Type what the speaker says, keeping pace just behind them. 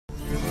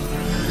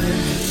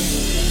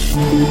Dr.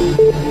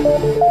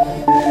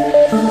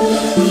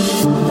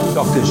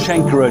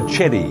 Shankara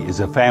Chetty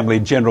is a family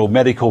general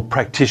medical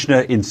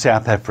practitioner in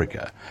South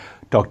Africa.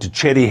 Dr.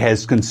 Chetty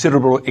has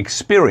considerable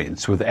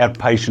experience with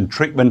outpatient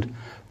treatment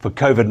for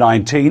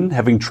COVID-19,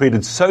 having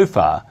treated so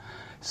far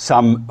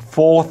some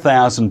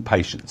 4,000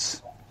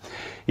 patients.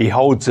 He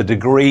holds a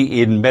degree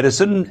in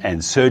medicine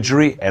and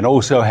surgery and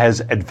also has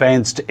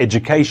advanced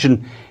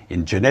education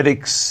in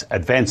genetics,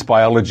 advanced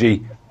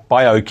biology,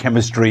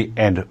 biochemistry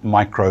and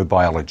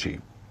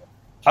microbiology.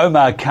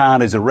 Omar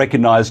Khan is a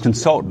recognised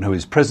consultant who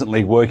is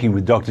presently working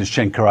with Dr.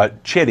 Shankara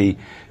Chetty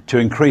to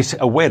increase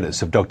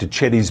awareness of Dr.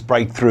 Chetty's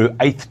breakthrough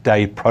eighth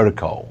day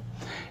protocol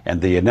and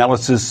the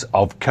analysis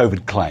of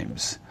COVID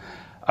claims.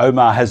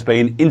 Omar has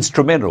been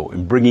instrumental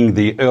in bringing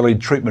the early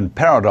treatment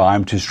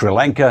paradigm to Sri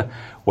Lanka,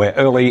 where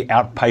early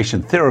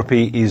outpatient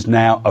therapy is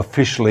now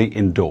officially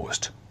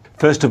endorsed.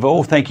 First of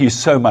all, thank you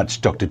so much,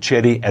 Dr.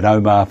 Chetty and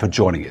Omar, for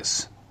joining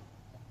us.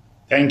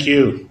 Thank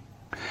you.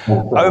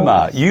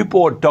 Omar, you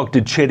brought Dr.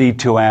 Chetty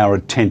to our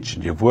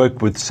attention. You've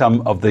worked with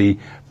some of the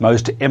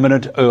most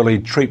eminent early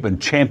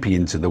treatment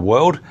champions in the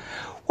world.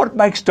 What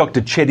makes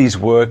Dr. Chetty's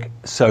work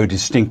so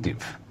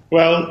distinctive?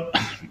 Well,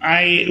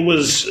 I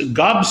was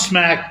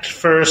gobsmacked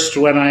first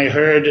when I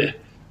heard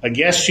a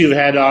guest you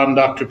had on,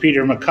 Dr.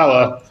 Peter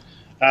McCullough,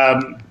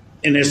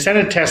 in his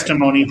Senate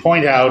testimony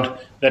point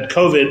out that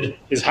COVID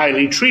is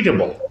highly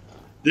treatable.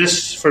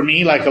 This, for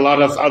me, like a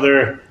lot of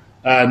other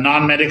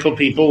non-medical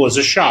people, was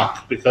a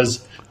shock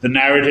because the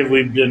narrative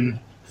we've been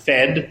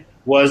fed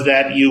was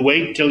that you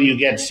wait till you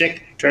get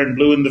sick, turn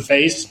blue in the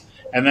face,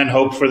 and then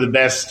hope for the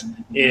best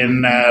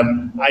in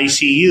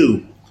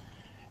ICU.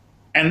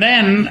 And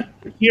then,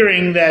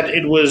 hearing that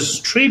it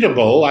was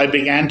treatable, I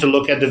began to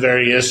look at the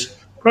various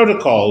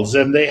protocols,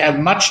 and they have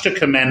much to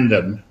commend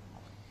them.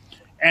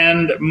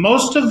 And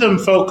most of them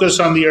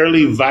focus on the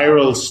early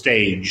viral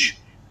stage.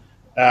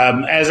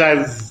 As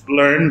I've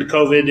learned,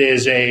 COVID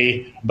is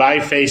a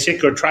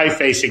biphasic or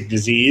triphasic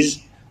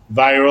disease,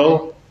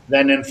 viral,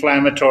 then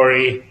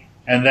inflammatory,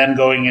 and then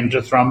going into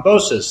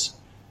thrombosis.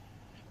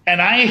 And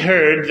I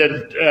heard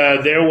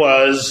that there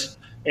was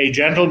a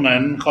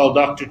gentleman called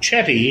Dr.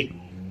 Chetty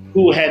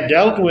who had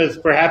dealt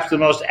with perhaps the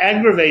most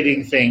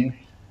aggravating thing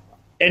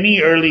any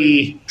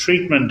early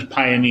treatment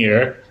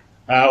pioneer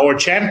or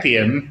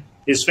champion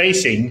is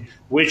facing,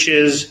 which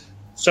is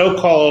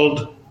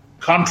so-called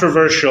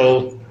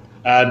controversial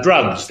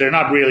drugs. They're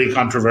not really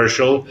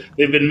controversial.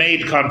 They've been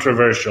made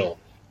controversial.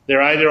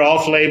 They're either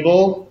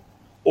off-label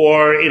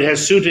or it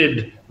has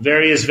suited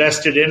various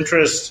vested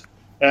interests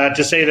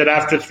to say that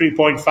after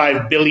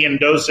 3.5 billion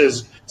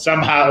doses,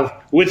 somehow,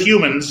 with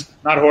humans,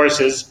 not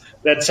horses,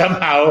 that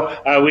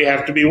somehow we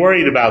have to be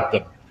worried about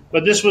them.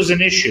 But this was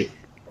an issue.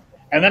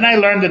 And then I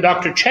learned that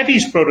Dr.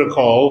 Chetty's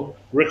protocol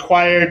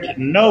required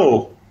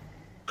no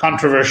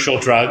controversial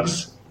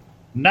drugs.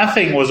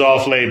 Nothing was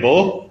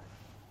off-label.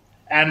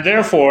 And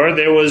therefore,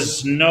 there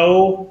was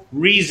no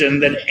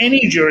reason that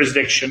any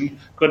jurisdiction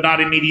could not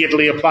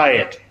immediately apply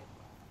it.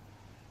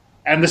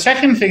 And the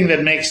second thing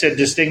that makes it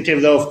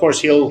distinctive, though of course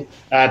he'll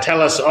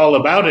tell us all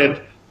about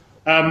it,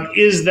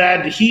 is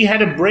that he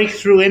had a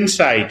breakthrough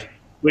insight,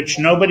 which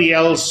nobody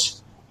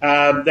else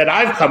that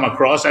I've come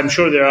across, I'm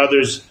sure there are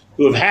others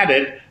who have had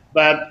it,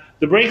 but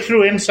the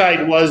breakthrough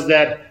insight was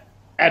that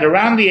at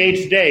around the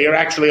 8th day, or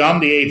actually on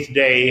the 8th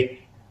day,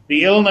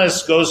 the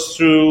illness goes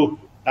through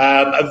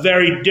a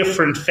very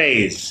different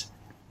phase,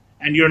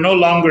 and you're no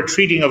longer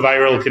treating a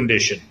viral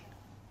condition.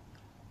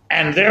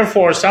 And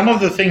therefore, some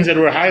of the things that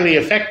were highly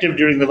effective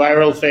during the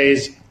viral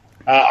phase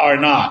are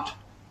not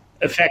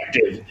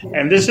effective.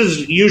 And this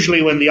is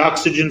usually when the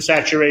oxygen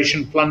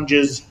saturation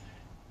plunges.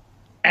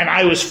 And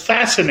I was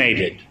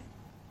fascinated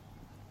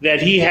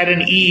that he had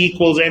an E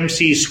equals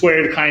MC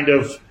squared kind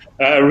of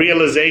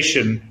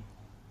realization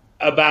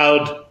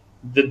about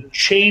the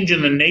change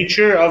in the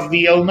nature of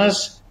the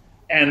illness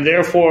and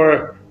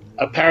therefore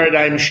a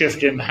paradigm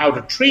shift in how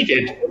to treat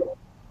it.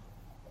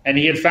 And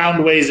he had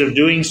found ways of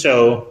doing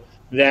so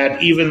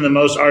that even the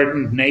most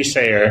ardent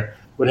naysayer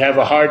would have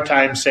a hard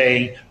time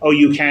saying, oh,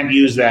 you can't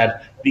use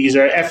that. These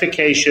are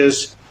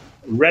efficacious,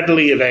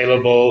 readily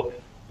available,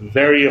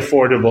 very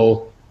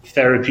affordable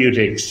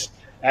therapeutics.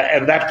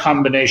 And that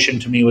combination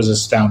to me was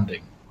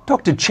astounding.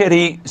 Dr.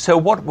 Chetty, so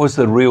what was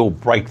the real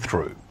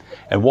breakthrough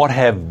and what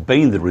have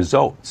been the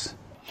results?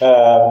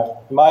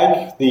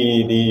 Mike,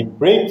 the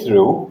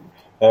breakthrough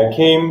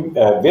came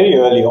very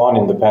early on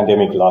in the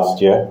pandemic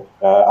last year.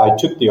 I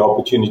took the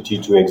opportunity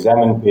to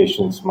examine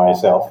patients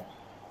myself,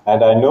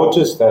 and I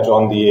noticed that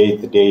on the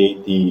 8th day,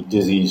 the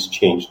disease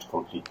changed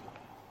completely.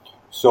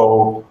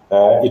 So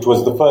it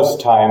was the first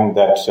time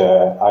that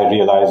I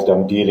realized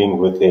I'm dealing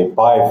with a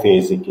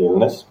biphasic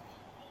illness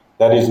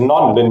that is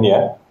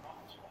non-linear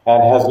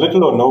and has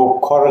little or no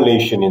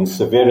correlation in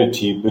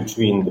severity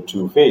between the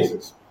two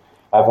phases.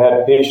 I've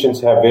had patients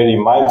have very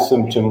mild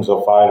symptoms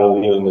of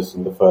viral illness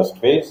in the first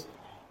phase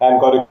and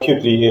got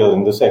acutely ill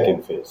in the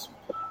second phase.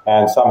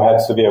 And some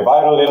had severe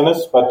viral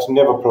illness but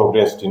never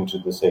progressed into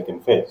the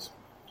second phase.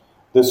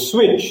 The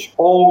switch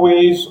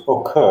always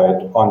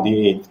occurred on the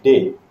 8th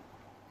day.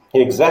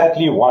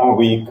 exactly 1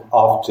 week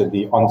after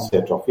the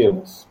onset of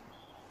illness.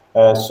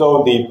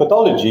 So the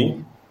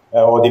pathology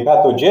or the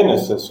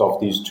pathogenesis of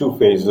these two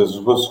phases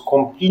was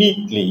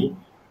completely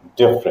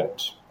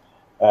different.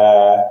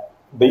 The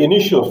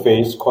initial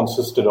phase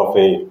consisted of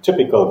a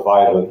typical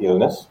viral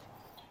illness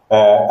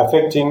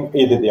affecting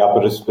either the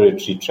upper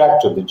respiratory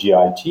tract or the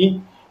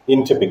GIT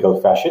in typical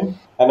fashion,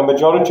 and a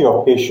majority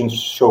of patients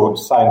showed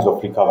signs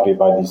of recovery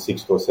by the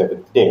 6th or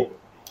 7th day.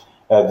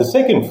 The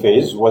second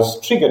phase was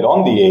triggered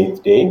on the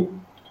 8th day,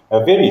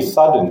 very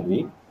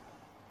suddenly,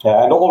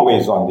 and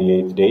always on the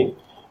 8th day,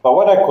 by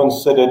what I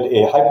considered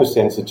a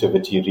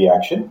hypersensitivity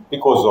reaction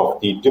because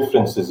of the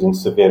differences in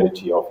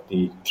severity of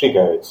the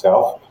trigger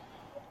itself.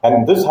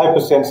 And this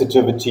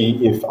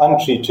hypersensitivity, if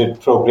untreated,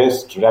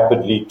 progressed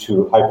rapidly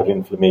to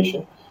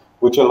hyperinflammation,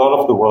 which a lot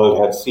of the world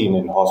had seen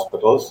in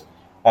hospitals,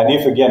 and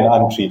if again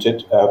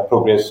untreated,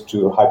 progressed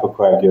to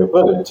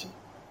hypercoagulability.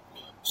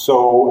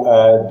 So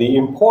the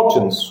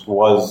importance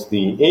was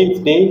the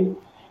 8th day,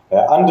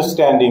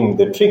 understanding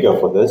the trigger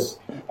for this,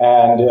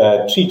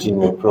 and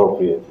treating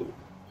appropriately.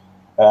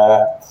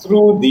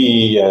 Through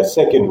the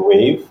second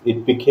wave,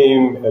 it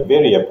became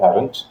very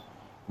apparent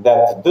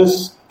that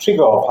this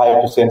trigger of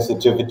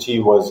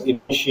hypersensitivity was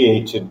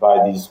initiated by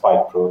the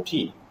spike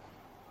protein.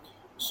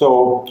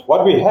 So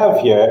what we have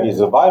here is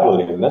a viral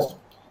illness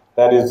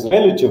that is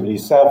relatively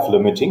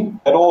self-limiting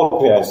that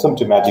all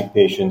symptomatic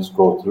patients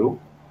go through.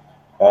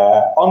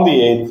 On the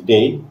 8th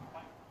day,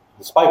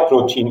 the spike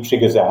protein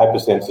triggers a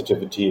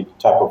hypersensitivity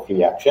type of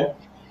reaction.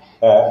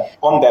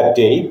 On that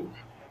day,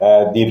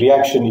 the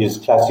reaction is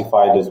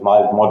classified as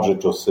mild,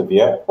 moderate, or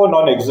severe, or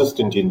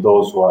non-existent in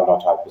those who are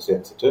not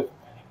hypersensitive.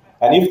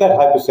 And if that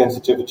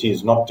hypersensitivity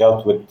is not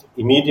dealt with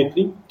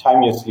immediately,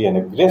 timeously, and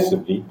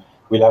aggressively,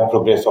 we'll have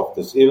progress of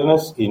this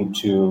illness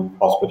into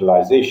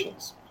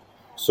hospitalizations.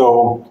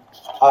 So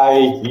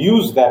I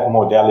use that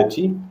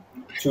modality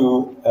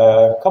to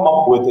come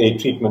up with a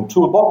treatment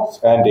toolbox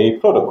and a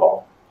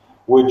protocol,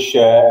 which,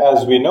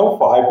 as we know,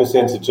 for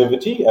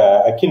hypersensitivity,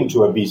 akin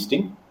to a bee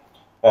sting,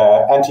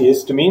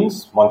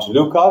 antihistamines,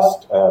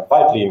 montelukast,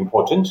 vitally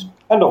important,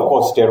 and of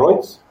course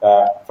steroids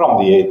from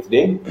the 8th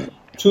day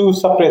to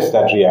suppress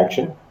that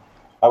reaction.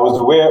 I was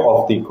aware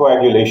of the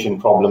coagulation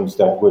problems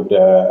that would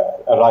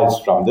arise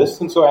from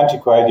this, and so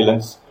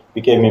anticoagulants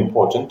became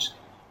important.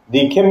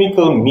 The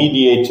chemical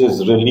mediators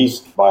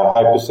released by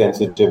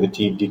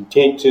hypersensitivity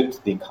dictated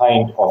the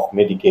kind of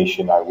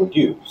medication I would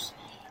use.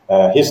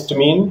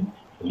 Histamine,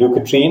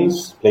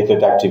 leukotrienes,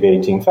 platelet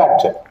activating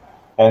factor.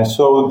 And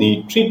so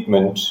the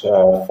treatment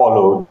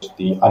followed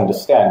the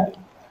understanding.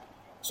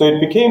 So it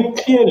became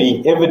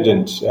clearly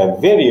evident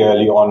very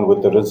early on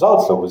with the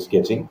results I was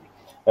getting,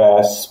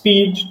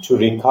 speed to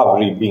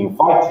recovery being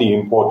vitally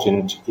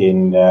important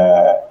in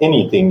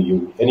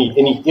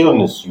any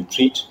illness you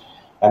treat,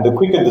 and the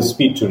quicker the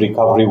speed to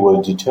recovery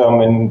will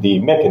determine the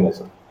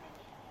mechanism.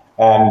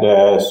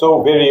 And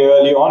so very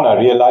early on,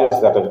 I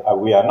realized that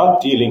we are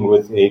not dealing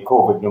with a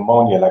COVID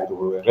pneumonia like the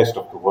rest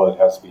of the world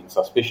has been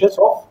suspicious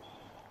of.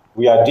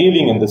 We are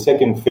dealing in the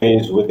second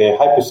phase with a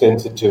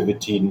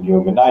hypersensitivity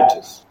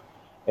pneumonitis,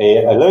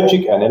 an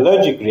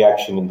allergic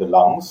reaction in the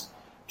lungs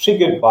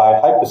triggered by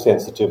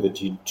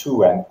hypersensitivity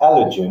to an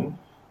allergen,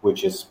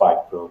 which is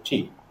spike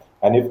protein.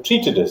 And if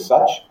treated as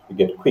such, you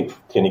get quick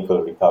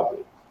clinical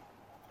recovery.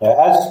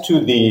 As to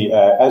the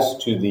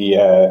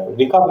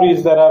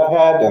recoveries that I've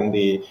had and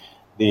the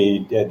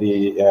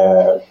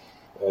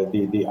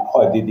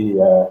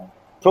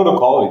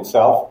protocol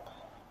itself,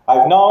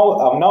 I'm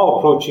now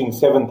approaching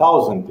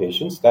 7,000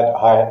 patients that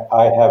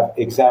I have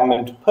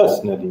examined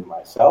personally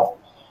myself,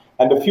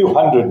 and a few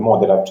hundred more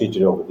that I've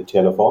treated over the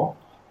telephone.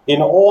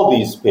 In all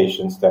these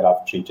patients that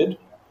I've treated,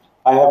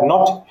 I have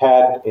not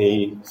had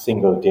a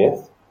single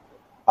death.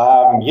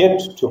 I am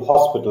yet to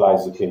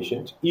hospitalize a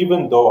patient,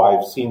 even though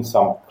I've seen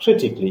some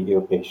critically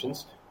ill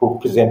patients who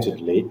presented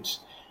late.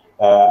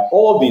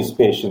 All these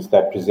patients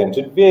that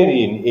presented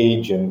vary in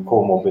age and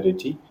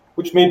comorbidity,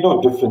 which made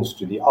no difference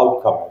to the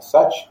outcome as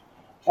such.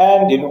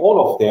 And in all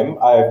of them,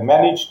 I have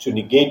managed to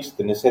negate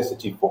the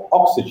necessity for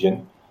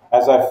oxygen,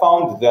 as I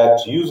found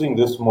that using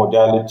this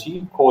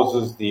modality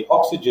causes the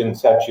oxygen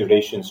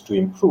saturations to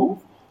improve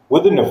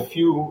within a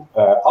few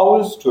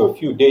hours to a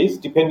few days,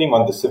 depending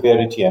on the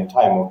severity and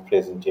time of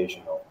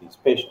presentation of these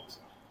patients.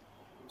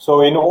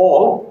 So in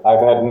all, I've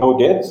had no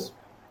deaths,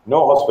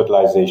 no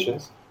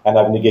hospitalizations, and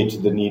I've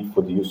negated the need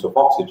for the use of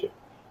oxygen.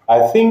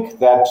 I think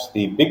that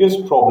the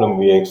biggest problem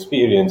we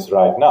experience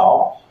right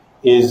now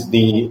is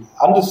the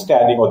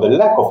understanding or the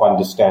lack of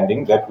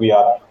understanding that we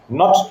are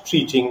not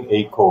treating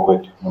a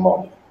COVID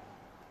pneumonia.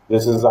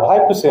 This is a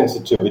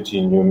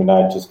hypersensitivity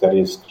pneumonitis that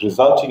is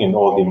resulting in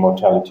all the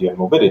mortality and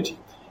morbidity.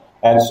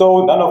 And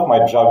so none of my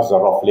drugs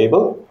are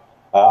off-label.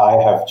 I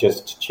have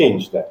just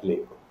changed that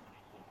label.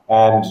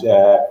 And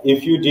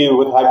if you deal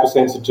with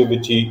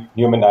hypersensitivity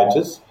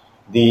pneumonitis,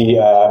 the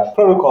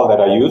protocol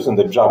that I use and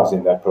the drugs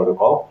in that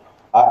protocol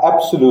are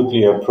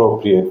absolutely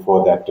appropriate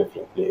for that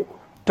different label.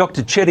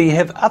 Dr. Chetty,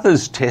 have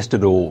others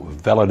tested or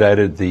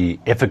validated the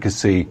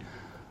efficacy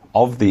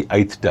of the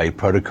eighth day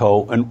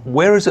protocol, and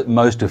where is it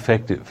most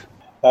effective?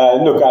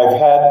 Look, I've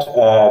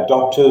had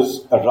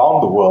doctors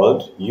around the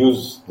world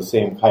use the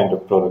same kind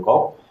of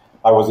protocol.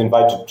 I was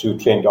invited to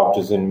train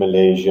doctors in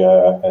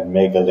Malaysia and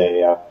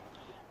Meghalaya.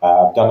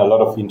 I've done a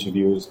lot of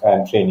interviews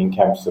and training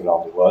camps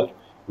around the world.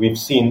 We've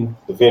seen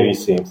the very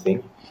same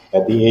thing,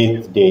 at the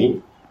eighth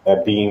day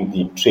being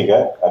the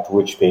trigger at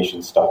which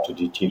patients start to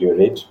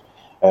deteriorate.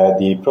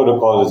 The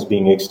protocol is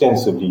being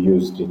extensively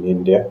used in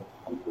India,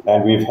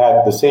 and we've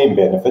had the same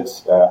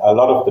benefits. A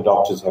lot of the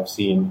doctors have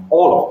seen,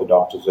 all of the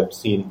doctors have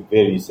seen the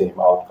very same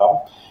outcome.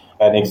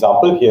 An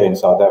example, here in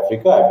South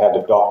Africa, I've had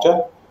a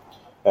doctor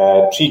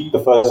treat the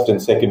first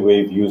and second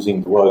wave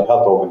using the World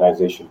Health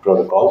Organization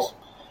protocols.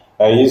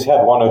 He's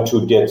had 1 or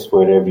 2 deaths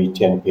for every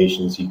 10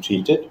 patients he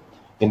treated.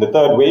 In the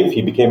third wave,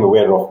 he became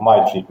aware of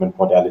my treatment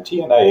modality,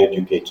 and I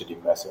educated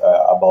him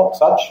about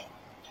such.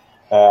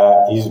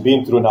 He's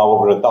been through now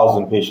over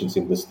 1,000 patients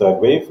in this third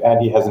wave, and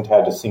he hasn't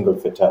had a single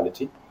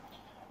fatality.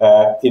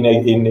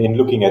 In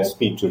looking at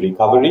speed to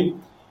recovery,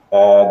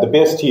 the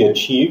best he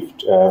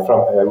achieved,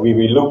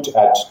 we looked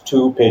at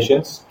 2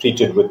 patients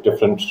treated with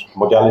different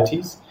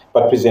modalities,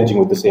 but presenting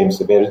with the same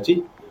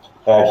severity.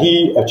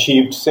 He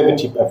achieved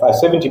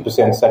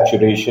 70%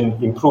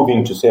 saturation,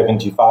 improving to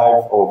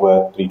 75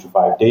 over 3 to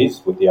 5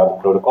 days with the other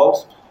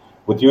protocols.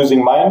 With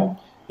using mine,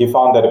 he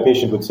found that a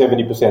patient with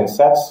 70%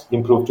 SATs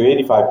improved to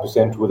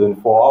 85% within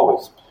 4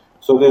 hours.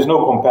 So there's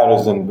no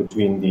comparison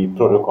between the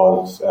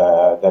protocols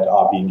that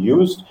are being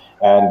used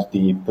and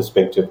the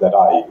perspective that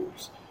I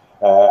use.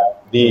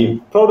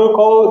 The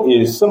protocol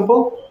is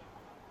simple.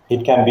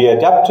 It can be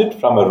adapted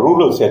from a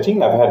rural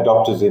setting. I've had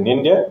doctors in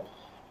India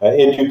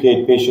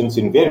educate patients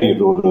in very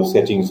rural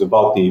settings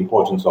about the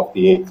importance of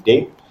the eighth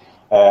day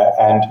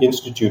and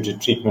instituted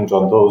treatment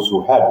on those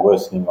who had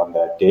worsening on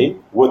that day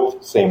with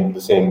the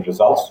same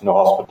results, no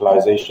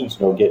hospitalizations,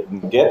 no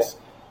deaths,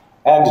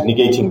 and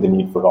negating the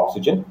need for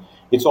oxygen.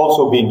 It's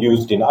also being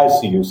used in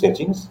ICU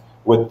settings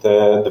with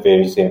the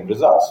very same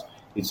results.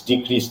 It's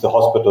decreased the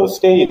hospital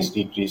stay, it's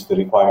decreased the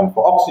requirement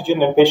for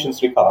oxygen, and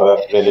patients recover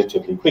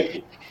relatively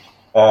quickly.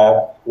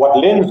 What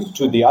lends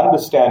to the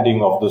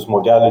understanding of this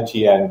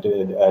modality and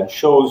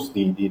shows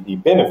the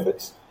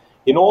benefits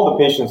in all the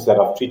patients that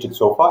I've treated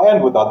so far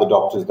and with other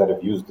doctors that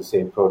have used the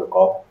same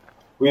protocol,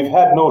 we've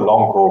had no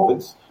long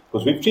COVIDs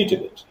because we've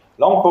treated it.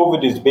 Long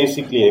COVID is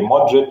basically a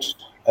moderate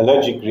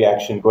allergic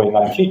reaction going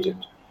untreated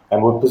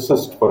and will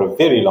persist for a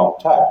very long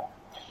time.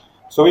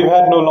 So we've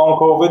had no long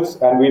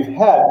COVIDs and we've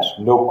had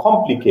no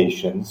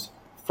complications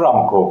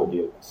from COVID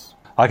illness.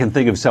 I can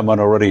think of someone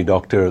already,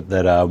 Doctor,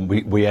 that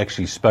we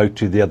actually spoke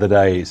to the other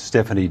day,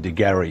 Stephanie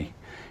DeGarry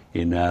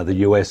in the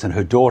US, and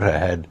her daughter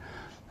had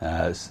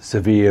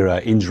severe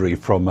injury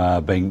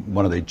from being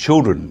one of their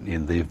children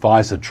in the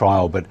Pfizer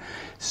trial. But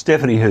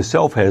Stephanie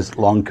herself has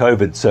long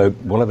COVID, so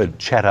we'll have a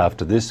chat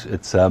after this.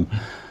 It's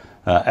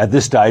at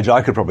this stage,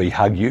 I could probably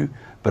hug you,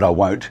 but I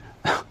won't.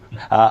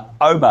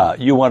 Omar,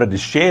 you wanted to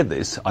share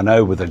this, I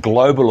know, with a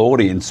global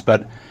audience,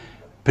 but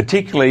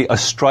particularly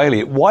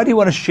Australia. Why do you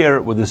want to share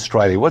it with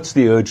Australia? What's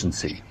the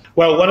urgency?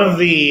 Well, one of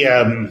the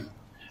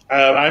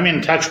I'm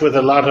in touch with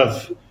a lot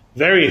of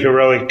very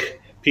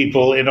heroic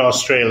people in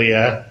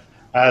Australia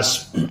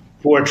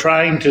who are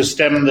trying to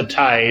stem the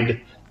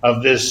tide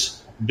of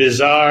this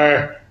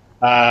bizarre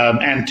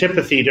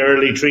antipathy to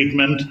early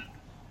treatment,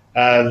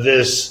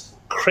 this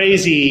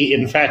crazy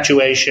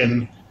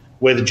infatuation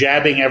with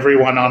jabbing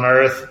everyone on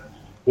Earth,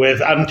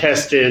 with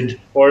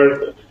untested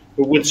or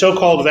with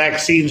so-called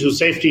vaccines whose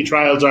safety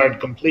trials aren't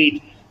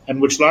complete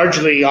and which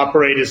largely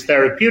operate as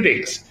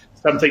therapeutics,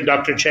 something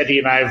Dr. Chetty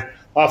and I have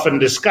often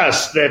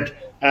discussed, that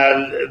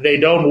they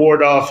don't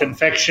ward off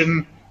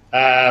infection,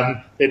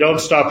 they don't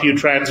stop you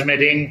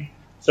transmitting.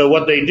 So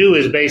what they do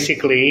is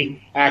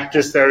basically act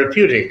as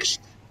therapeutics.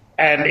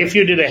 And if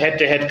you did a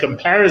head-to-head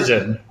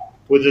comparison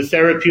with the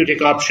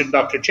therapeutic option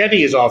Dr.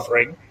 Chetty is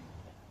offering,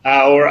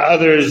 or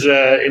others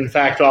in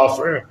fact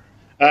offer,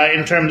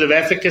 in terms of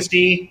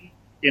efficacy,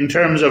 in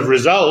terms of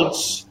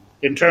results,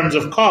 in terms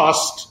of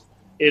cost,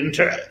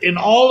 in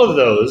all of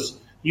those,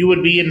 you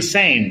would be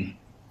insane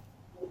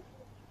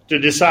to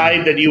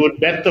decide that you would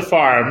bet the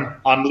farm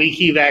on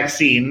leaky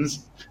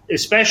vaccines,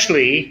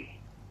 especially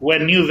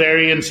when new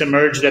variants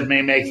emerge that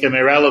may make them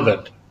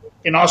irrelevant.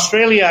 In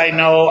Australia, I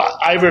know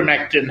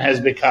ivermectin has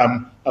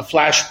become a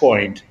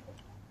flashpoint,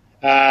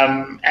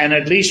 and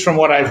at least from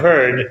what I've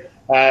heard,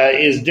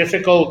 is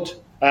difficult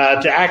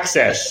to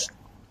access.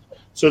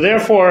 So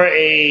therefore,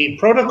 a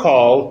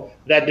protocol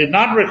that did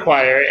not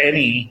require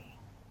any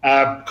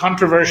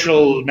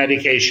controversial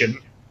medication,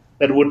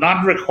 that would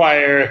not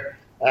require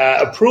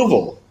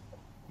approval,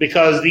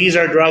 because these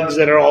are drugs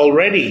that are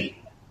already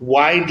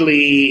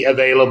widely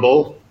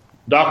available.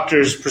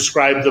 Doctors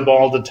prescribe them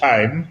all the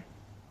time.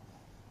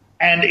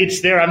 And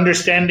it's their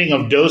understanding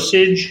of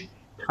dosage,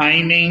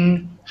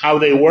 timing, how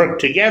they work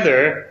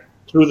together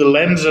through the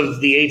lens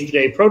of the eighth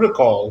day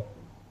protocol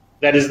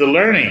that is the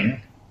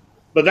learning.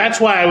 But that's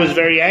why I was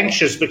very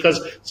anxious,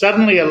 because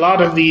suddenly a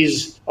lot of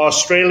these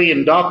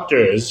Australian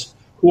doctors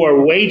who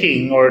are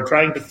waiting or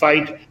trying to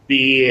fight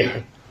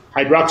the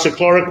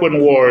hydroxychloroquine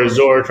wars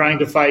or trying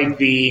to fight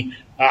the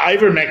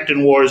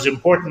ivermectin wars,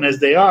 important as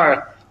they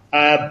are,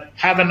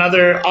 have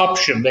another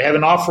option. They have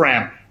an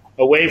off-ramp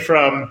away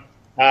from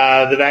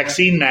the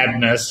vaccine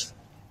madness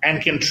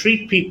and can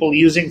treat people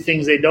using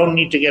things they don't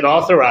need to get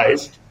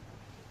authorized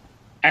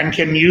and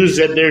can use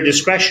at their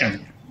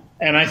discretion.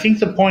 And I think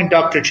the point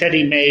Dr.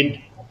 Chetty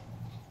made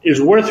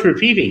is worth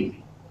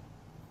repeating.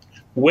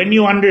 When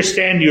you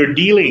understand you're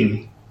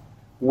dealing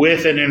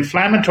with an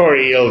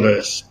inflammatory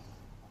illness,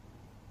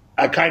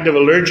 a kind of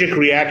allergic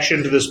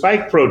reaction to the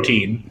spike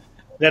protein,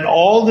 then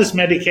all this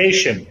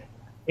medication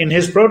in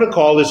his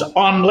protocol is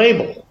on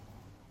label.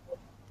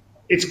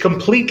 It's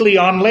completely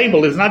on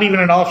label. It's not even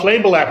an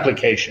off-label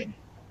application.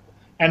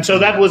 And so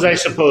that was, I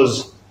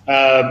suppose,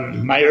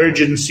 my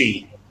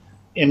urgency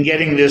in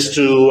getting this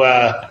to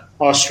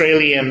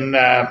Australian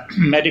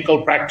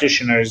medical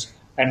practitioners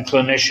and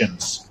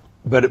clinicians.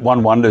 But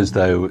one wonders,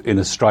 though, in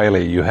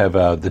Australia you have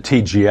the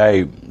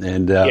TGA,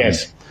 and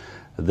yes.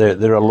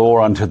 they're a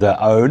law unto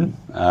their own,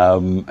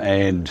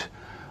 and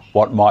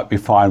what might be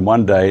fine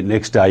one day,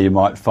 next day you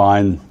might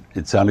find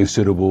it's only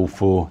suitable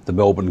for the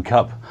Melbourne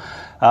Cup.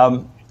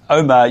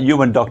 Omar,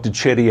 you and Dr.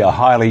 Chetty are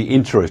highly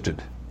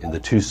interested in the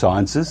two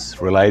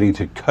sciences relating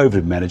to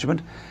COVID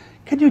management.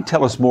 Can you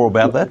tell us more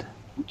about that?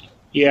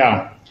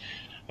 Yeah.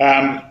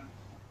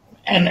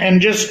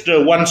 And just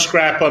one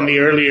scrap on the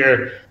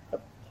earlier,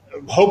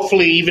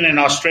 hopefully even in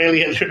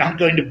Australia, they're not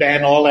going to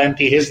ban all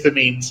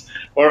antihistamines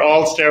or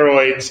all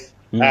steroids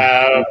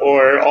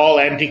or all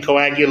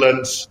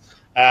anticoagulants.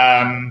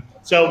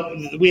 So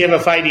we have a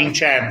fighting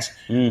chance.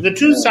 The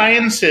two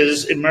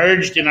sciences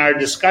emerged in our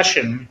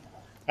discussion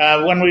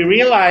when we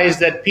realized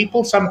that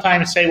people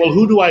sometimes say, well,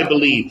 who do I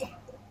believe?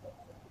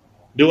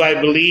 Do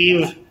I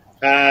believe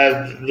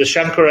the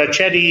Shankara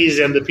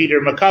Chettys and the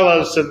Peter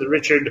McCulloughs and the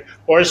Richard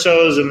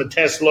Orsos and the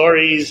Tess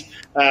Loreys?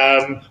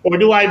 Or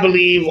do I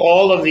believe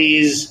all of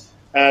these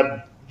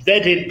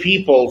vetted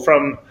people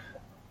from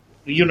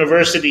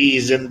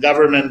universities and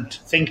government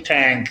think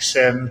tanks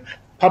and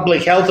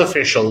public health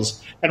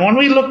officials? And when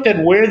we looked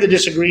at where the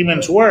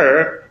disagreements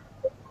were,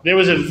 there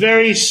was a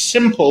very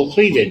simple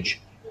cleavage.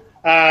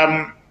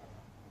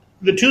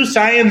 The two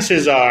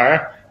sciences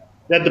are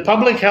that the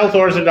public health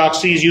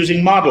orthodoxy is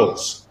using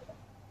models.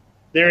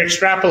 They're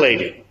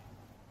extrapolating.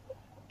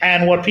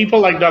 And what people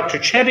like Dr.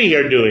 Chetty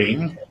are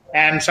doing,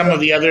 and some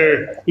of the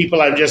other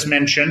people I've just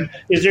mentioned,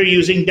 is they're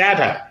using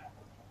data.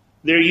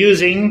 They're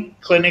using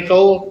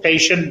clinical,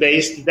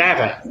 patient-based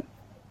data.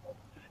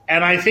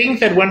 And I think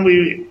that when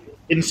we,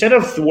 instead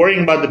of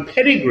worrying about the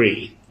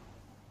pedigree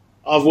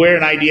of where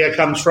an idea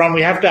comes from,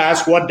 we have to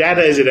ask what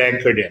data is it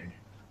anchored in.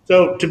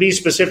 So to be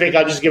specific,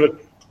 I'll just give a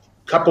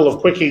couple of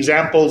quick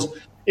examples.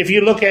 If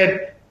you look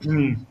at,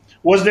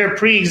 was there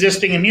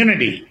pre-existing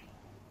immunity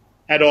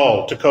at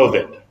all to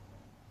COVID?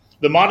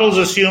 The models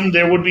assumed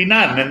there would be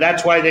none, and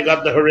that's why they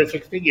got the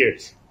horrific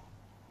figures.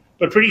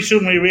 But pretty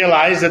soon we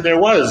realized that there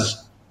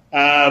was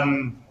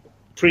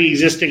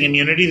pre-existing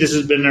immunity. This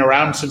has been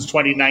around since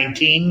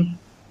 2019.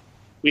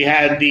 We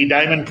had the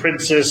Diamond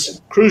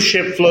Princess cruise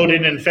ship float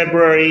in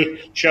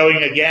February,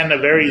 showing again a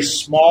very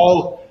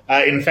small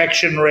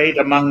infection rate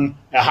among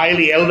a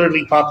highly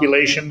elderly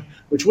population,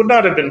 which would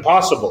not have been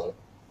possible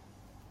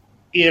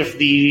if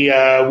the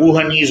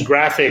Wuhanese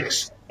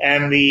graphics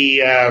and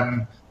the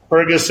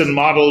Ferguson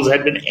models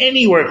had been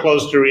anywhere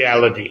close to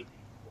reality.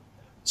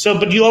 So,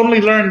 but you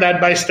only learn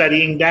that by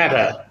studying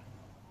data.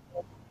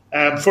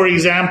 For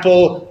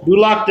example, do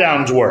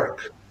lockdowns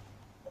work?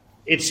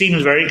 It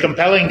seems very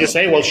compelling to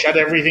say, well, shut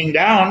everything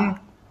down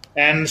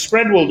and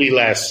spread will be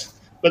less.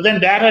 But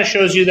then data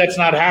shows you that's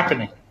not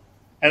happening.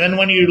 And then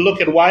when you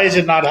look at why is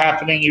it not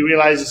happening, you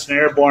realize it's an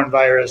airborne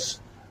virus.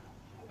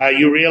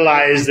 You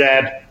realize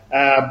that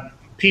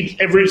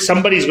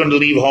somebody's going to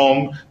leave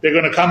home. They're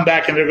going to come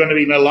back and they're going to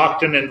be in a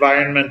locked-in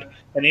environment.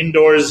 And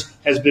indoors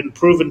has been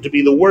proven to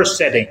be the worst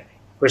setting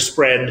for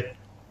spread.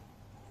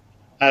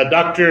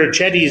 Dr.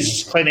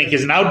 Chetty's clinic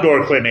is an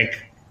outdoor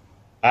clinic,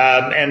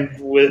 and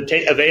with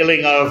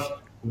availing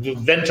of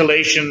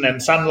ventilation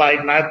and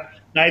sunlight.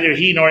 Neither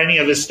he nor any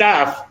of his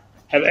staff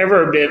have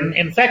ever been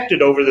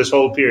infected over this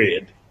whole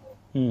period.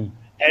 And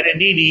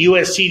indeed, the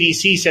US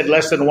CDC said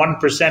less than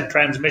 1%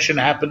 transmission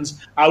happens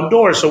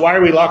outdoors. So why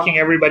are we locking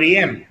everybody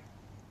in?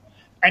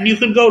 And you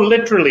could go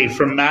literally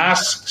from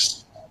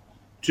masks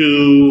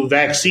to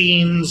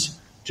vaccines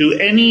to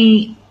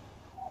any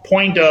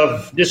point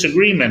of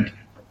disagreement,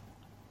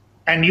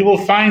 and you will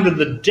find that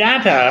the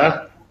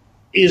data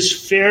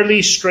is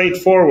fairly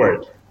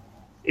straightforward.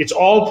 It's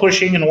all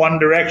pushing in one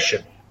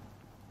direction.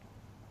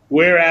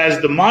 Whereas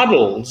the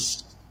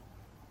models,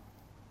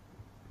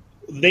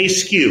 they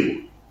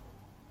skew.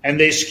 And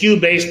they skew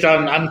based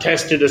on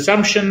untested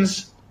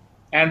assumptions.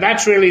 And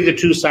that's really the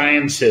two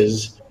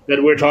sciences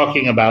that we're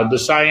talking about. The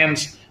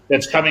science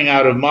that's coming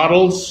out of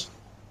models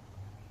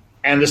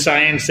and the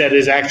science that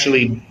is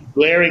actually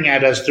glaring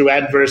at us through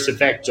adverse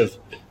effects of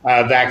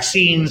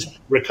vaccines,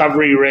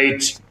 recovery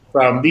rates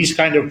from these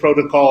kind of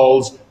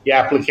protocols, the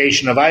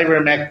application of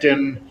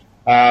ivermectin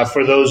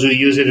for those who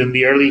use it in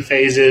the early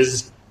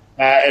phases,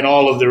 and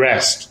all of the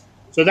rest.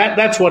 So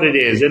that's what it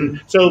is. And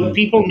so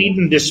people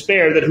needn't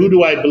despair that who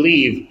do I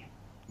believe?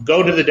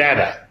 Go to the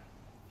data.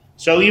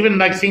 So even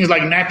like things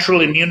like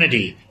natural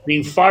immunity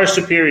being far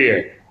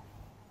superior,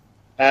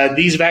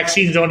 these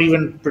vaccines don't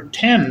even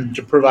pretend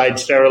to provide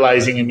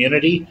sterilizing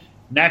immunity.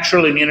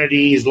 Natural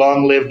immunity is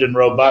long-lived and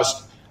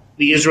robust.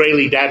 The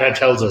Israeli data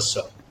tells us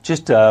so.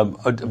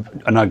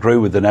 And I agree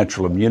with the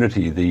natural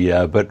immunity.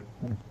 But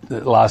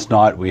last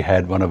night we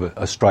had one of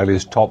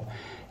Australia's top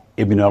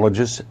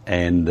immunologists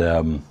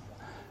and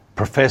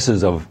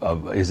professors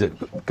he's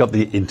got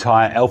the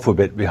entire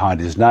alphabet behind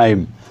his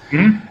name,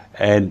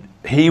 and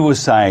he was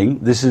saying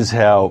this is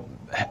how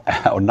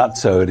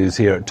nutso it is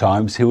here at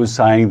times. He was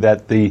saying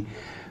that the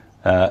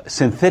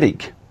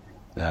synthetic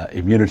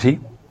immunity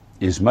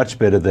is much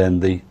better than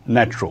the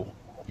natural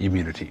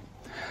immunity.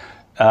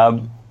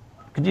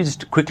 Could you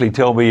just quickly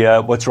tell me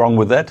what's wrong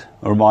with that?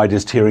 Or am I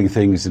just hearing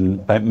things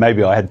and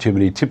maybe I had too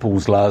many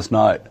tipples last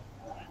night?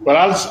 Well,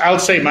 I'll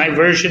say my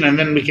version, and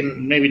then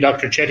maybe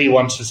Dr. Chetty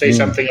wants to say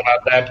something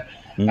about that.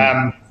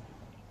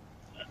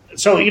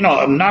 So,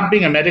 not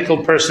being a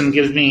medical person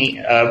gives me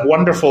a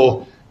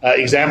wonderful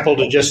example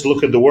to just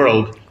look at the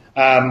world.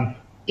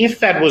 If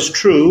that was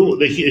true,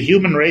 the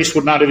human race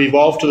would not have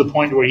evolved to the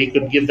point where he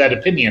could give that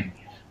opinion.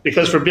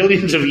 Because for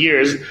billions of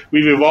years,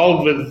 we've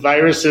evolved with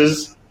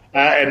viruses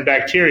and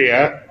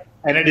bacteria,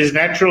 and it is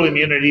natural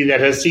immunity that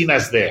has seen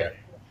us there.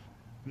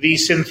 The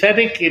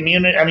synthetic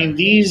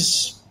immunity,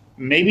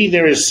 maybe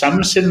there is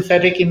some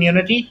synthetic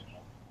immunity,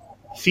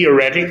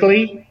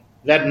 theoretically,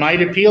 that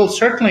might appeal.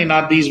 Certainly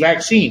not these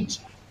vaccines.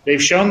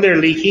 They've shown they're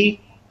leaky,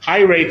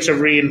 high rates of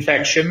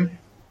reinfection.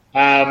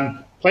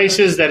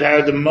 Places that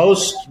are the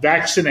most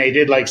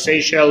vaccinated, like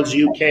Seychelles,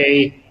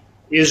 UK,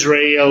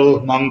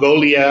 Israel,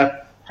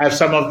 Mongolia, have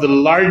some of the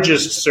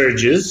largest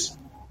surges.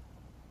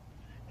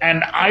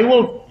 And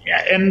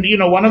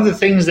one of the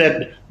things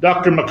that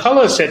Dr.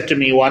 McCullough said to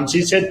me once,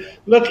 he said,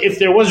 look, if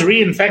there was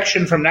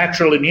reinfection from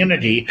natural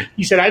immunity,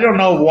 he said, I don't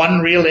know of one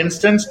real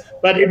instance,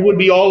 but it would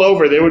be all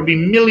over. There would be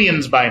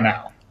millions by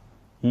now.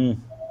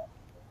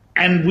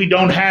 And we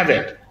don't have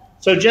it.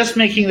 So just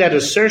making that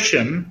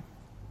assertion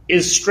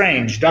is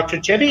strange. Dr.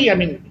 Chetty,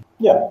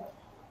 Yeah.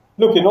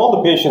 Look, in all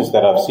the patients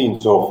that I've seen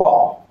so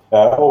far,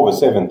 over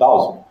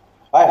 7,000,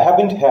 I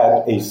haven't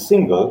had a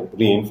single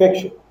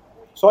reinfection.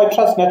 So I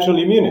trust natural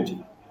immunity.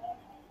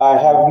 I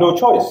have no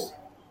choice.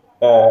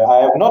 I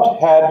have not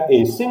had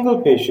a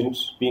single patient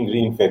being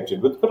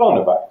reinfected with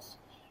coronavirus.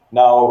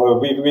 Now,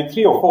 we're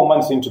 3 or 4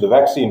 months into the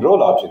vaccine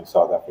rollout in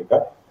South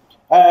Africa,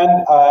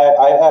 and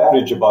I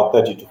average about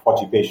 30 to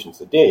 40 patients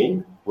a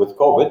day with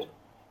COVID,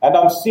 and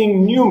I'm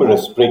seeing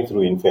numerous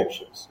breakthrough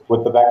infections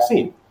with the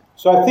vaccine.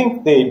 So I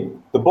think the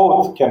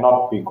both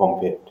cannot be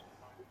compared.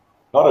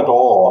 Not at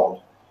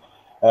all.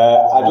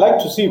 I'd like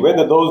to see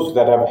whether those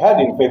that have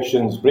had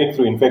infections,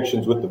 breakthrough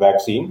infections with the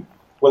vaccine,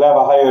 will have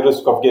a higher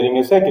risk of getting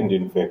a second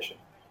infection.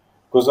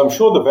 Because I'm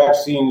sure the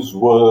vaccines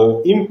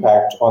will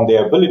impact on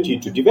their ability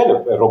to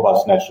develop a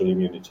robust natural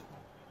immunity.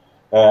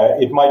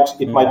 It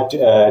might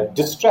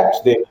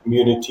distract their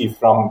immunity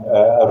from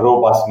a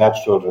robust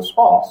natural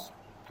response.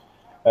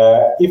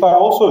 If I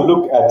also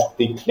look at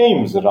the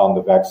claims around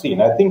the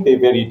vaccine, I think they're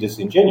very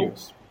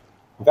disingenuous.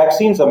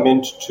 Vaccines are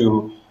meant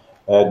to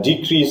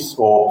decrease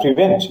or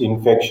prevent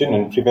infection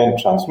and prevent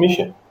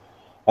transmission.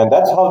 And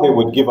that's how they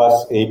would give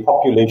us a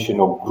population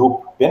or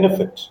group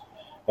benefit.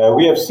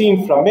 We have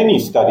seen from many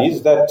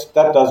studies that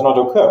does not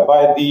occur.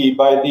 By the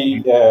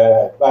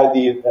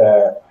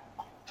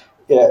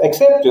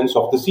acceptance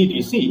of the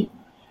CDC,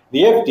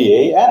 the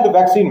FDA, and the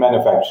vaccine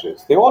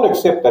manufacturers, they all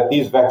accept that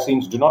these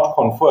vaccines do not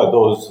confer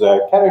those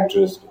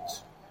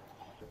characteristics.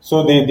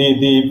 So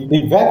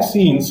the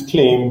vaccines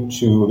claim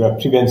to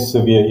prevent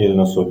severe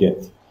illness or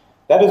death.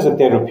 That is a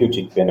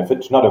therapeutic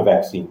benefit, not a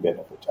vaccine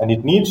benefit, and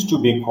it needs to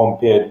be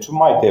compared to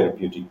my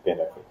therapeutic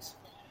benefits.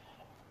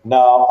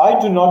 Now, I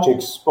do not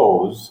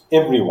expose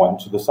everyone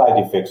to the side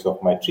effects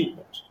of my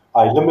treatment.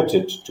 I limit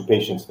it to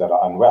patients that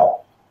are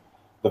unwell.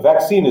 The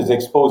vaccine is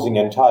exposing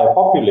entire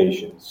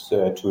populations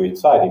to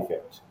its side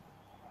effects,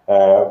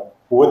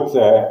 with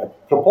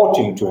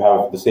purporting to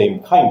have the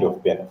same kind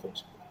of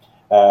benefit.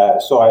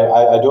 So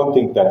I don't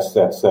think that's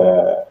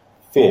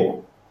fair.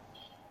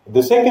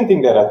 The second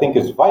thing that I think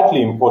is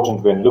vitally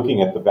important when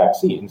looking at the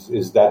vaccines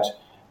is that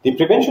the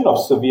prevention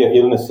of severe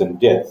illness and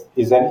death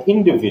is an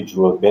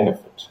individual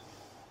benefit.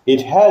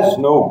 It has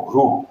no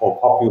group or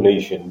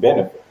population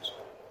benefit.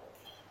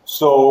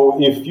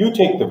 So if you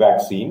take the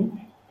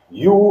vaccine,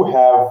 you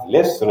have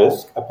less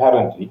risk,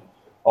 apparently,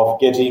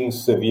 of getting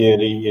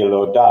severely ill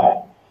or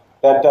dying.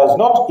 That does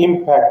not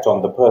impact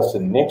on the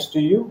person next to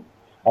you.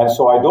 And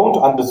so I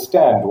don't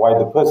understand why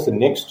the person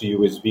next to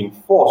you is being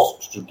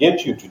forced to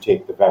get you to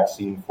take the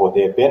vaccine for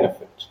their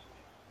benefit.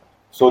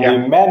 So the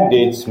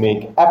mandates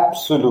make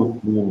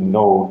absolutely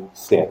no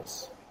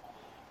sense.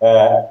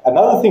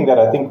 Another thing that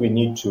I think we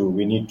need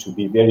to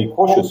be very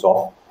cautious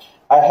of,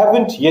 I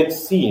haven't yet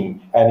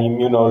seen an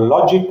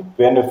immunologic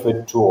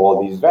benefit to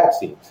all these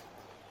vaccines.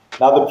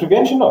 Now, the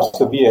prevention of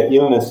severe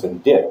illness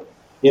and death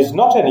is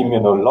not an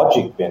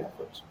immunologic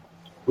benefit.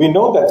 We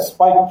know that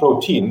spike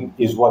protein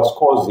is what's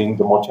causing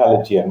the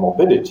mortality and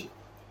morbidity.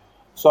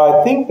 So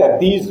I think that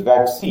these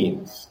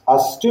vaccines are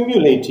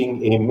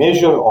stimulating a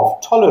measure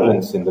of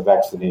tolerance in the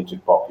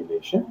vaccinated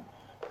population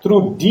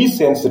through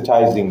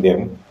desensitizing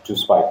them to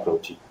spike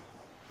protein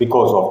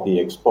because of the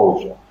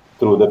exposure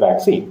through the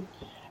vaccine.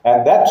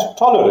 And that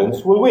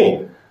tolerance will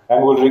wane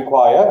and will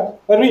require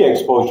a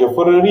re-exposure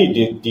for a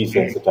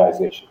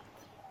desensitization.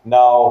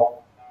 Now,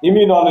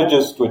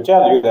 immunologists would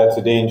tell you that's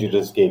a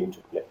dangerous game to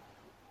play.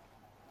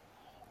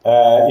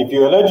 If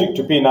you're allergic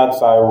to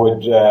peanuts, I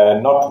would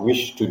not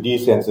wish to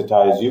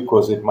desensitize you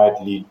because it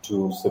might lead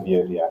to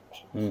severe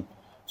reactions.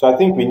 So I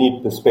think we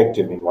need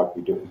perspective in what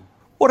we do.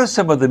 What are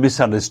some of the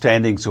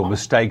misunderstandings or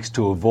mistakes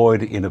to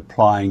avoid in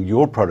applying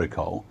your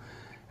protocol,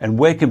 and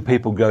where can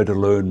people go to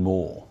learn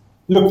more?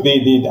 Look,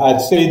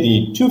 I'd say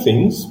the two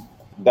things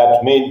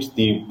that made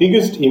the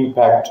biggest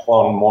impact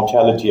on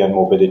mortality and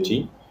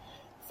morbidity,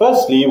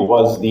 firstly,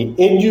 was the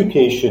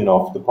education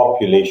of the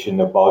population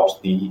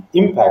about the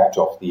impact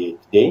of the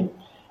 8th day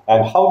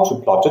and how to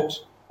plot it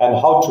and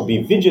how to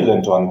be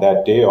vigilant on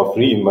that day of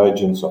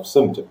re-emergence of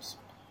symptoms.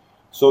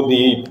 So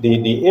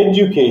the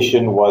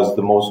education was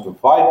the most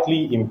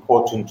vitally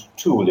important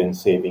tool in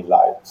saving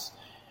lives.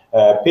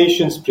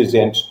 Patients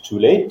present too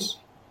late,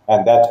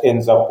 and that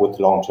ends up with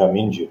long-term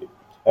injury.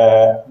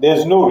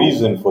 There's no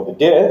reason for the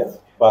death,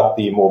 but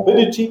the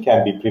morbidity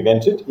can be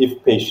prevented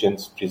if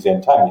patients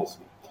present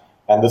timeously.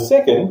 And the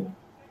second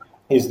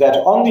is that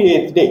on the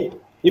 8th day,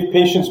 if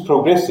patients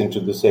progress into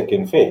the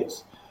second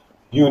phase,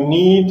 you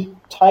need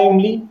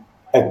timely,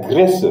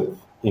 aggressive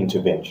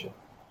intervention.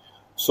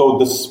 So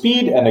the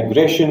speed and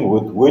aggression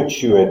with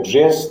which you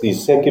address the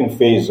second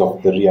phase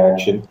of the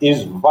reaction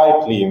is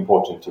vitally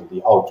important in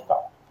the outcome.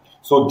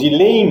 So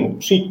delaying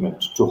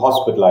treatment to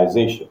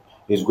hospitalization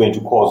is going to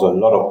cause a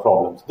lot of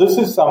problems. This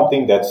is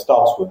something that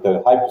starts with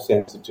the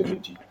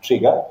hypersensitivity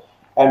trigger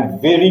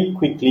and very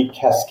quickly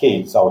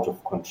cascades out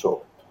of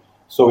control.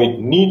 So it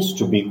needs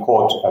to be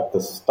caught at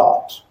the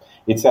start.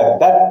 It's at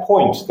that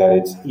point that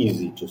it's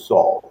easy to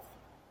solve.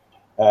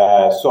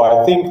 So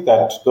I think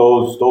that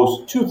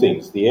those two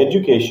things, the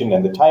education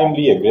and the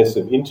timely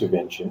aggressive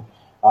intervention,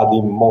 are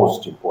the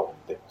most important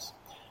things.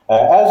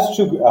 As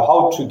to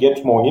how to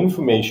get more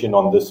information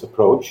on this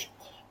approach,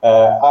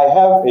 I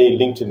have a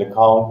LinkedIn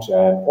account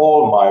and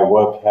all my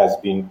work has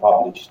been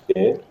published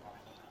there.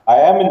 I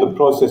am in the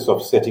process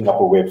of setting up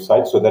a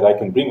website so that I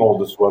can bring all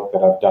this work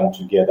that I've done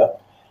together.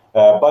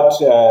 But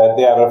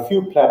there are a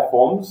few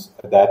platforms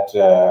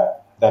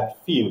that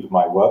field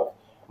my work.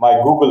 My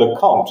Google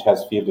account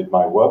has fielded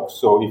my work.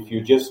 So if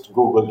you just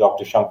Google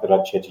Dr.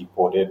 Shankara Chetty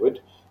Port Edward,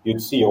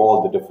 you'd see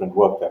all the different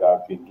work that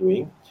I've been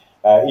doing.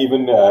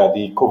 Even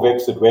the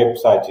Covexit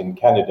website in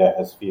Canada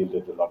has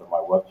fielded a lot of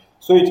my work.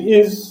 So it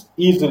is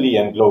easily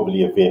and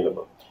globally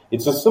available.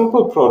 It's a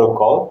simple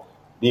protocol.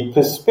 The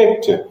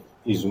perspective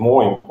is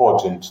more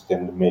important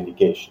than the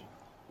medication.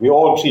 We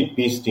all treat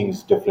bee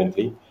stings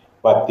differently,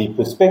 but the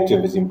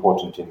perspective is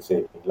important in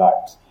saving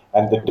lives.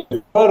 And the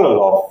deferral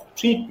of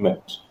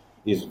treatment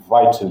is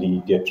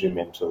vitally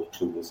detrimental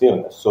to this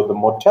illness. So the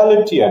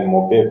mortality and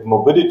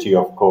morbidity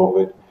of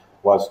COVID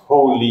was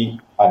wholly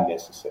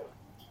unnecessary.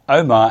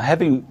 Omar,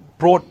 having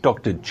brought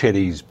Dr.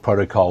 Chetty's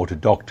protocol to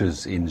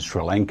doctors in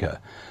Sri Lanka,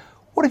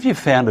 what have you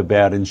found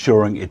about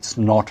ensuring it's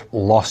not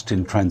lost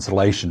in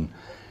translation?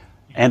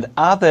 And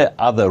are there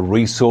other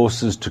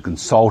resources to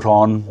consult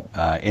on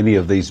any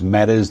of these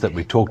matters that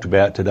we talked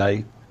about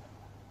today?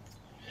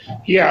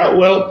 Yeah,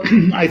 well,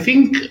 I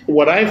think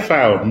what I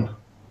found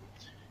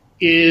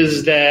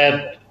is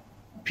that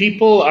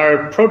people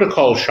are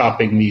protocol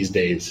shopping these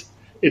days.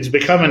 It's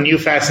become a new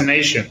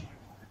fascination.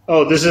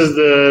 Oh, this is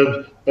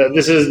the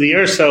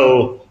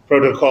URSO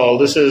protocol.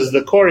 This is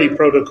the CORI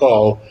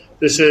protocol.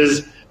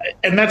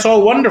 And that's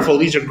all wonderful.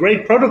 These are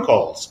great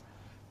protocols.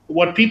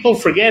 What people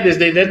forget is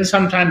they then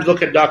sometimes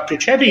look at Dr.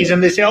 Chetty's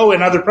and they say, oh,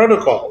 another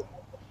protocol.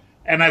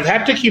 And I've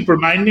had to keep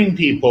reminding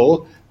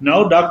people,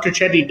 no, Dr.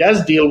 Chetty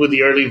does deal with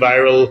the early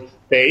viral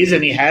phase,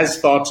 and he has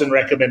thoughts and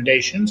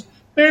recommendations,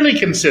 fairly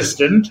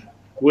consistent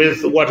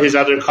with what his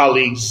other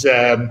colleagues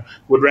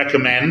would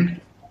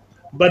recommend.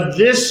 But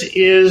this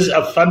is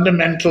a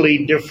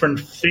fundamentally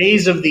different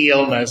phase of the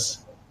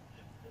illness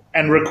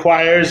and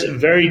requires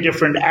very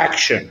different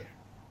action.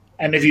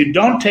 And if you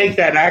don't take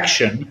that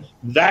action,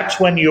 that's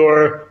when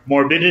your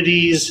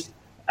morbidities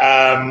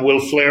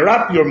will flare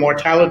up, your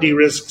mortality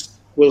risks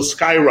will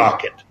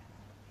skyrocket.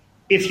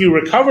 If you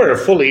recover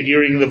fully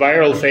during the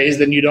viral phase,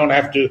 then you don't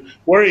have to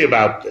worry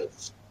about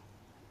this.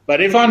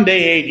 But if on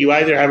day 8 you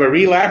either have a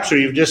relapse or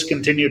you've just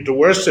continued to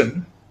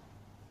worsen,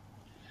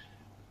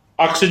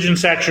 oxygen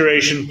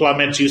saturation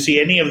plummets, you see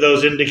any of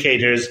those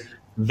indicators,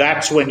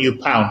 that's when you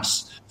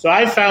pounce. So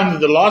I found that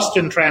the lost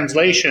in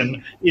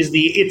translation is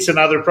it's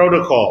another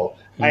protocol.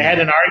 I had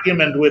an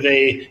argument with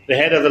the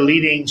head of a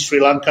leading Sri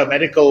Lanka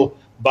medical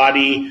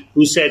body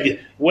who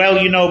said,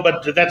 well,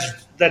 but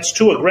that's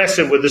too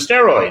aggressive with the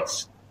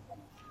steroids.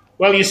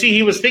 Well, you see,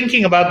 he was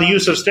thinking about the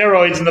use of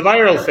steroids in the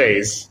viral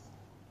phase.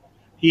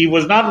 He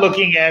was not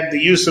looking at the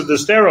use of the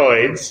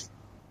steroids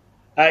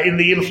in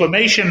the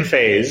inflammation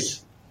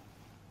phase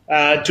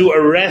to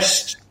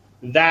arrest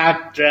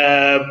that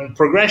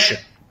progression.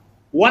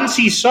 Once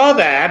he saw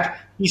that,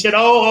 he said,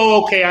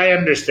 okay, I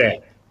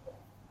understand.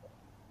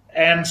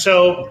 And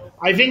so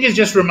I think it's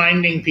just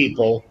reminding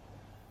people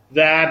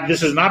that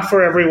this is not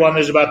for everyone.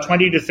 There's about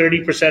 20 to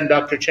 30%,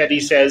 Dr.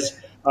 Chetty says,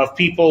 of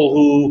people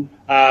who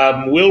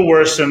will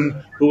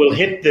worsen, who will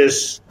hit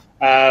this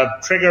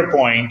trigger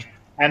point.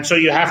 And so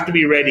you have to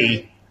be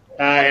ready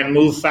and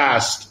move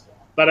fast.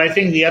 But I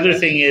think the other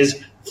thing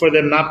is for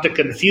them not to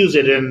confuse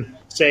it and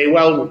say,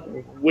 well,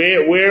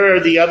 where are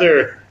the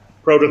other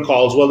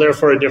protocols? Well, they're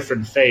for a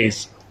different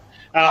phase.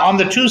 On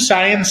the two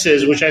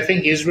sciences, which I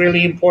think is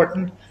really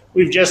important,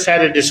 we've just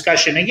had a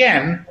discussion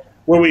again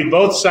where we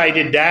both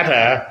cited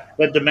data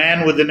that the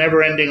man with the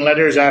never-ending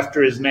letters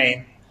after his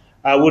name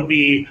would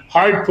be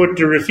hard put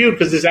to refute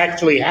because this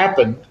actually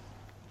happened.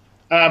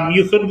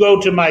 You could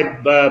go to my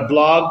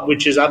blog,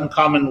 which is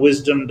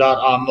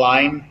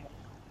uncommonwisdom.online,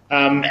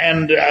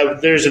 and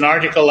there's an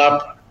article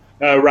up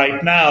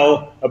right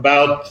now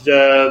about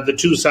the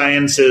two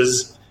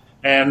sciences,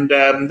 and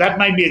that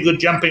might be a good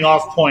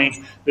jumping-off point.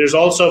 There's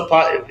also,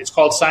 it's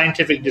called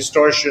Scientific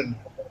Distortion,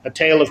 A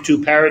Tale of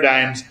Two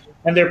Paradigms,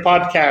 and there are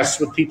podcasts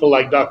with people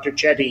like Dr.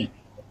 Chetty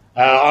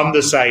on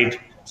the site,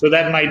 so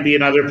that might be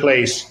another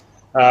place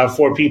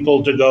for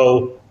people to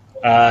go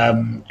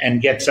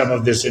and get some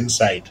of this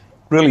insight.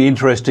 Really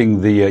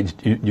interesting.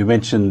 You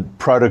mentioned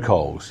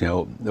protocols.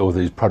 All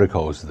these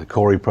protocols: the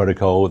Cori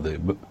protocol, the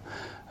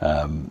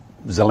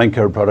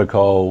Zelenko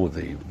protocol,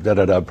 the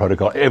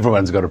protocol.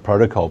 Everyone's got a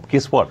protocol. But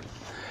guess what?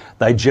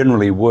 They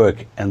generally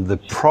work. And the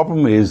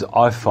problem is,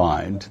 I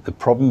find the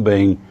problem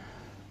being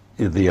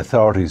the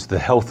authorities, the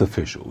health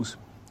officials,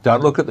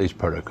 don't look at these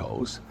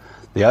protocols.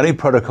 The only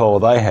protocol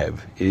they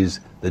have is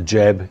the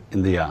jab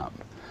in the arm.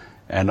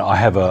 And I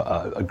have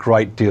a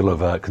great deal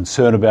of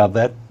concern about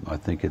that. I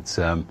think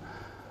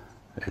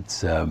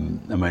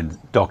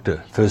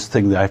doctor, first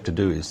thing they have to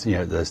do is,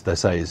 they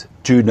say is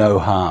do no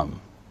harm.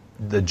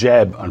 The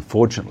jab,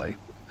 unfortunately,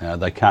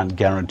 they can't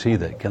guarantee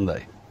that, can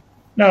they?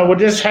 No, we'll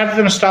just have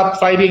them stop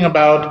fighting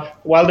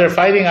while they're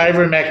fighting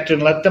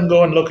ivermectin, let them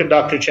go and look at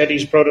Dr.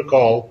 Chetty's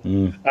protocol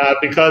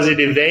because it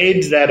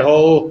evades that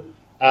whole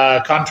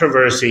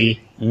controversy.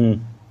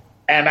 And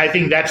I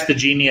think that's the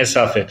genius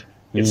of it.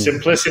 It's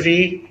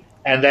simplicity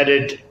and that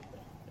it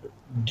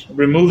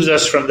removes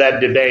us from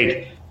that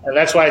debate. And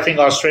that's why I think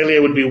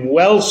Australia would be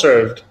well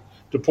served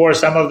to pour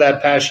some of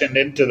that passion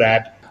into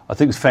that. I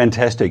think it's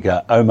fantastic.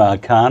 Omar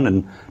Khan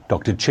and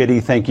Dr.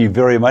 Chetty, thank you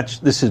very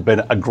much. This has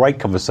been a great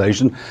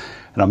conversation,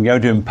 and I'm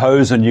going to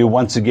impose on you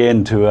once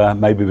again to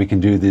maybe we can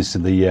do this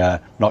in the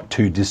not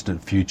too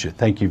distant future.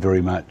 Thank you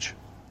very much.